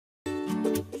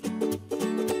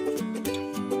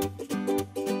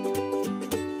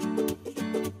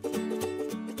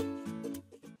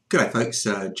G'day folks,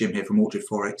 Jim here from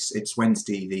Forex. It's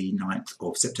Wednesday the 9th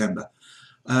of September.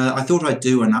 I thought I'd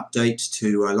do an update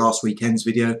to last weekend's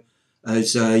video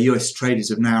as US traders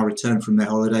have now returned from their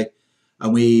holiday,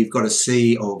 and we've got a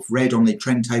sea of red on the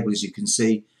trend table, as you can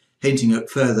see, hinting at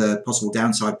further possible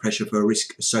downside pressure for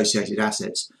risk associated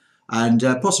assets and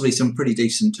possibly some pretty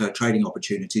decent trading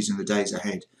opportunities in the days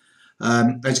ahead.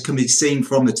 As can be seen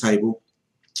from the table,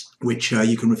 which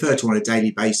you can refer to on a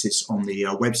daily basis on the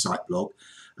website blog,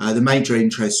 the major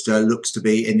interest looks to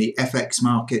be in the FX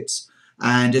markets,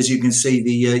 and as you can see,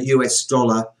 the US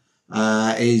dollar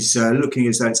is looking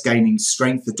as though it's gaining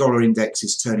strength. The dollar index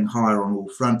is turning higher on all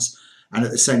fronts, and at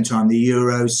the same time the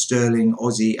euro, sterling,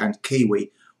 Aussie and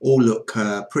Kiwi all look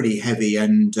pretty heavy,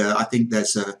 and I think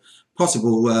there's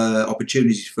possible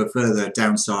opportunities for further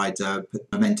downside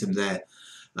momentum there.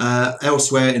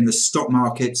 Elsewhere in the stock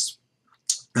markets,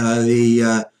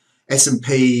 the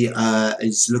S&P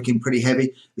is looking pretty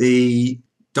heavy. The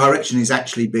direction is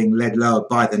actually being led lower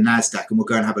by the Nasdaq, and we'll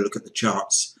go and have a look at the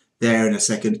charts there in a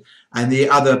second. And the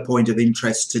other point of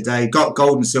interest today, gold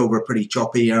and silver are pretty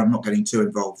choppy. I'm not getting too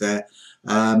involved there,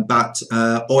 but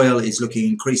oil is looking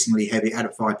increasingly heavy. It had a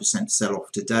 5%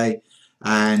 sell-off today,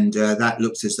 and that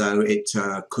looks as though it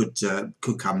could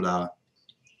come lower.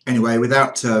 Anyway,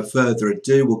 without further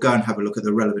ado, we'll go and have a look at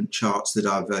the relevant charts that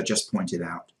I've just pointed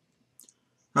out.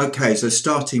 Okay, so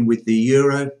starting with the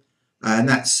euro, and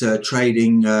that's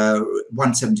trading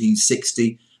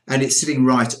 117.60, and it's sitting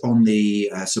right on the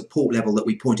support level that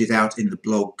we pointed out in the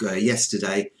blog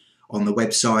yesterday on the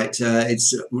website.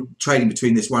 It's trading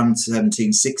between this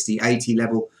 117.60-80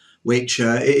 level, which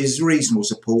is reasonable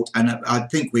support, and I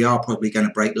think we are probably going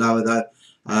to break lower though,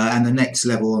 and the next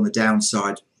level on the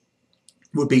downside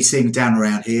would be seen down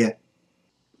around here,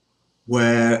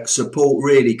 where support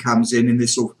really comes in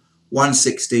this sort of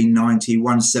 116.90,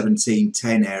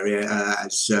 117.10 area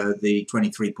as the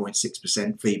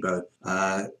 23.6% FIBO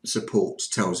support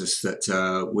tells us that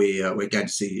we're going to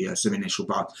see some initial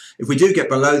buy. If we do get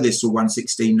below this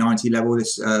 116.90 level,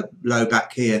 this low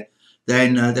back here,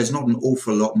 then there's not an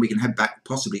awful lot, and we can head back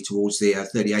possibly towards the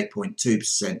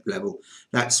 38.2% level.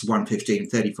 That's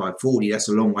 115.35.40. That's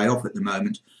a long way off at the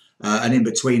moment. And in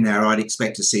between there, I'd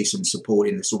expect to see some support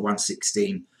in this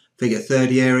 116 figure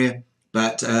 30 area.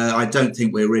 But I don't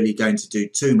think we're really going to do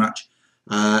too much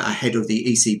ahead of the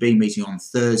ECB meeting on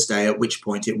Thursday, at which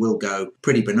point it will go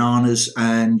pretty bananas.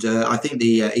 And I think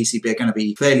the ECB are going to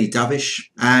be fairly dovish.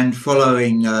 And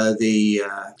following the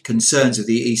concerns of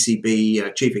the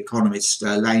ECB chief economist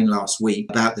Lane last week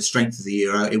about the strength of the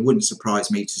euro, it wouldn't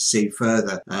surprise me to see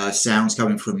further sounds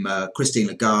coming from Christine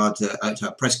Lagarde at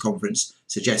her press conference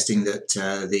suggesting that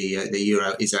the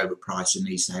euro is overpriced and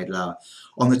needs to head lower.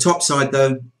 On the top side,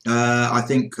 though, I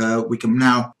think we can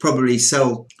now probably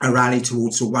sell a rally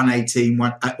towards a 118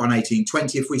 at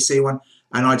 118.20 if we see one,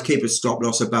 and I'd keep a stop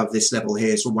loss above this level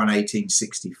here, so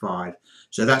 118.65.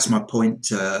 So that's my point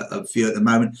of view at the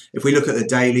moment. If we look at the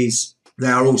dailies, they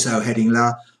are also heading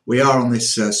lower. We are on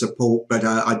this support, but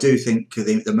I do think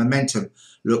the momentum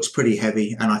looks pretty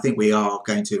heavy, and I think we are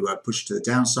going to push to the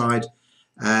downside.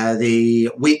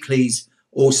 The weeklies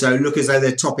also look as though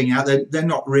they're topping out. They're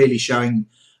not really showing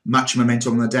much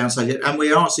momentum on the downside yet, and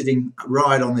we are sitting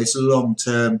right on this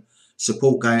long-term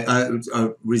support going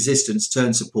resistance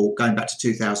turn support going back to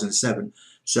 2007.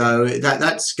 So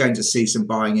that's going to see some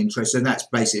buying interest, and that's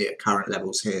basically at current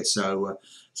levels here. So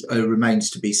it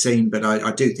remains to be seen, but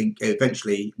I do think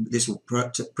eventually this will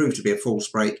prove to be a false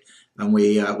break, and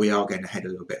we are going to head a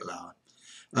little bit lower.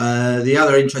 The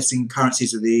other interesting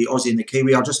currencies are the Aussie and the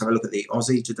Kiwi. I'll just have a look at the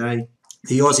Aussie today.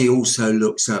 The Aussie also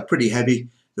looks pretty heavy.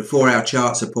 The 4-hour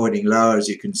charts are pointing lower, as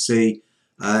you can see,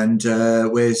 and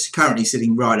we're currently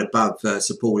sitting right above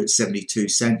support at 72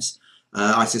 cents.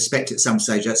 I suspect at some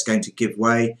stage that's going to give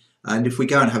way, and if we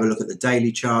go and have a look at the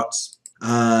daily charts,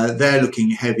 they're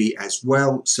looking heavy as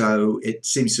well. So it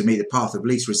seems to me the path of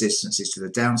least resistance is to the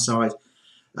downside.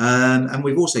 And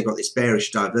we've also got this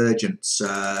bearish divergence,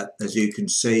 as you can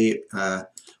see.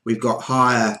 We've got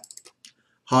higher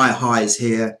highs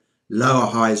here, lower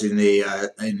highs in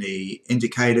the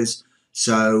indicators.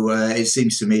 So it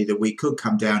seems to me that we could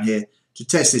come down here to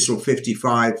test this sort of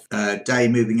 55-day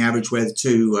moving average, where the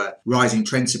two rising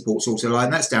trend supports also lie,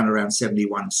 and that's down around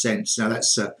 71 cents. Now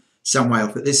that's some way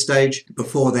off at this stage.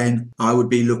 Before then, I would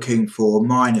be looking for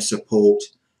minor support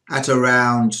at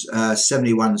around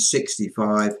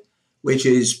 71.65, which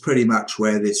is pretty much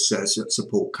where this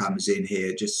support comes in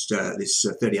here, just this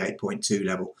 38.2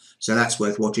 level. So that's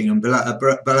worth watching, and below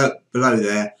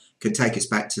there can take us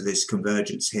back to this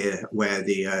convergence here, where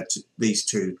these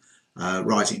two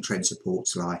rising trend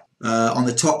supports lie. On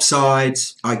the top side,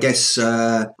 I guess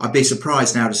I'd be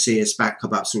surprised now to see us back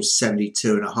up sort of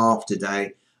 72.5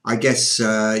 today. I guess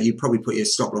you'd probably put your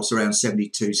stop loss around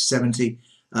 72.70.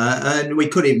 And we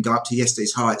could even go up to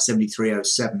yesterday's high at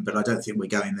 73.07, but I don't think we're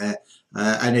going there.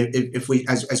 And if we,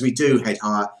 as we do head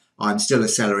higher, I'm still a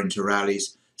seller into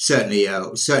rallies. Certainly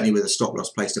with a stop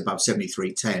loss placed above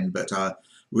 73.10, but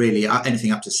really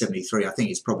anything up to 73, I think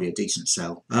is probably a decent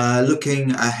sell.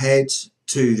 Looking ahead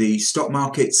to the stock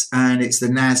markets, and it's the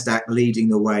Nasdaq leading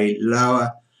the way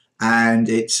lower, and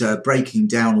it's breaking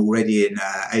down already in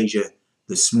Asia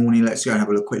this morning. Let's go and have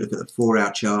a quick look at the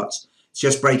 4-hour charts. It's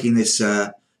just breaking this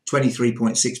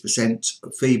 23.6%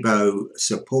 FIBO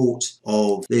support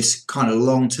of this kind of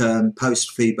long-term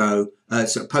post-FIBO,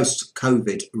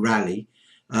 post-COVID rally.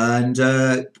 And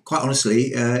quite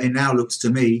honestly, it now looks to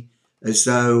me as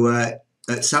though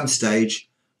at some stage,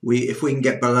 if we can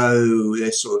get below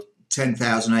this sort of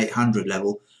 10,800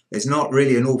 level, there's not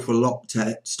really an awful lot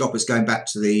to stop us going back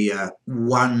to the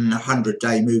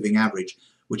 100-day moving average,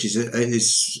 which is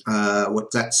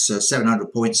what that's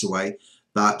 700 points away,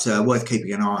 but worth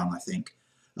keeping an eye on, I think.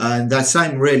 And that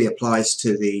same really applies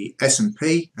to the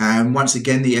S&P. And once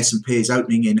again, the S&P is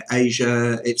opening in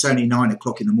Asia. It's only 9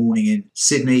 o'clock in the morning in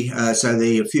Sydney, so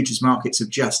the futures markets have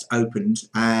just opened,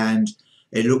 and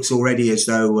it looks already as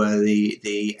though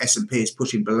the S&P is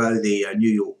pushing below the New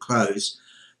York close.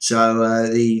 So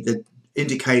the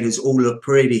indicators all look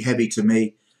pretty heavy to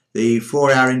me. The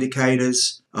 4-hour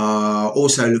indicators are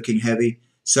also looking heavy.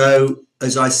 So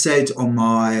as I said on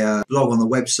my blog on the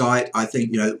website, I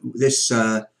think this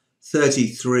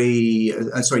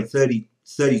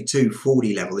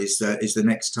 32.40 level is the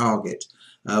next target.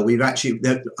 We've actually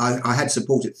I had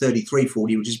support at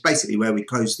 33.40, which is basically where we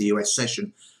closed the US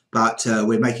session, but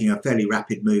we're making a fairly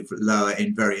rapid move lower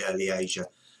in very early Asia.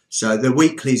 So the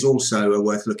weeklies also are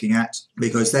worth looking at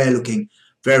because they're looking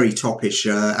very toppish,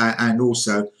 and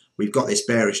also we've got this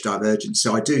bearish divergence.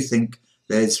 So I do think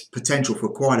there's potential for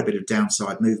quite a bit of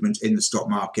downside movement in the stock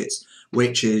markets,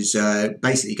 which is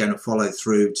basically going to follow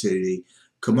through to the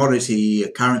commodity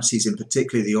currencies, in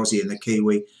particular the Aussie and the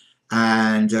Kiwi.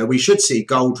 And we should see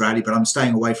gold rally, but I'm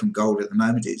staying away from gold at the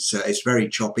moment. It's very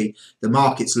choppy. The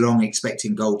market's long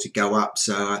expecting gold to go up,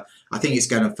 so I think it's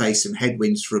going to face some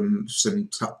headwinds from some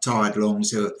tired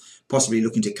longs who are possibly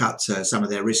looking to cut some of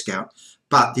their risk out.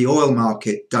 But the oil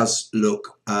market does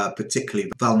look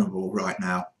particularly vulnerable right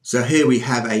now. So here we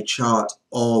have a chart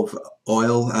of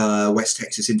oil, West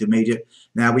Texas Intermediate.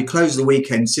 Now we closed the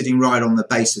weekend sitting right on the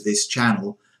base of this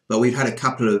channel, but we've had a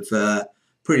couple of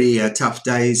pretty tough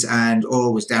days, and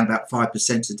oil was down about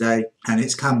 5% today, and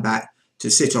it's come back to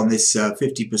sit on this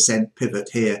 50% pivot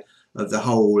here of the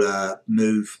whole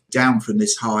move down from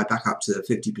this high back up to the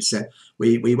 50%.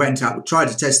 We went up, we tried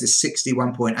to test this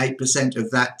 61.8% of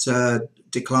that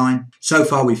decline. So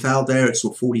far we failed there at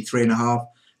sort of 43.5.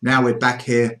 Now we're back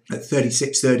here at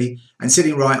 36.30 and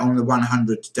sitting right on the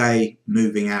 100-day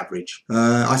moving average.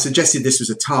 I suggested this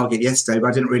was a target yesterday, but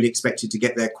I didn't really expect it to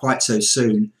get there quite so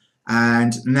soon.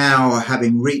 And now,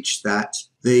 having reached that,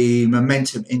 the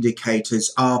momentum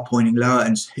indicators are pointing lower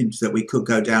and hint that we could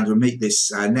go down to meet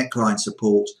this neckline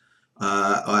support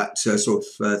at sort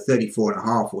of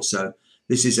 34.5 or so.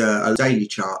 This is a daily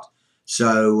chart.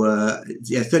 So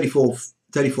yeah,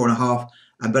 34.5,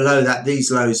 and below that,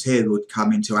 these lows here would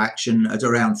come into action at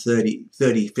around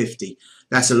 30.50.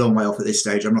 That's a long way off at this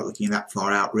stage. I'm not looking that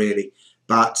far out really,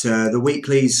 but the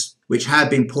weeklies, which had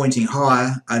been pointing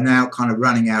higher, are now kind of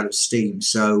running out of steam.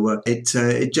 So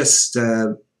it just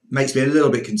makes me a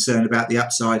little bit concerned about the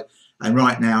upside. And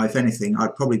right now, if anything,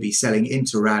 I'd probably be selling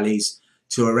into rallies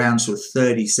to around sort of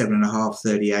 37.5,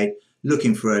 38,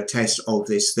 looking for a test of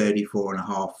this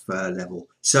 34.5 level.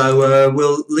 So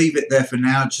we'll leave it there for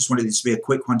now. Just wanted this to be a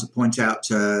quick one to point out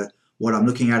what I'm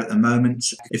looking at the moment.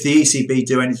 If the ECB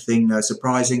do anything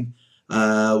surprising,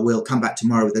 we'll come back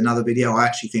tomorrow with another video. I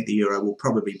actually think the euro will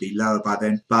probably be lower by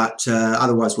then, but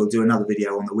otherwise we'll do another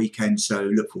video on the weekend, so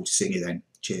look forward to seeing you then.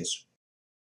 Cheers.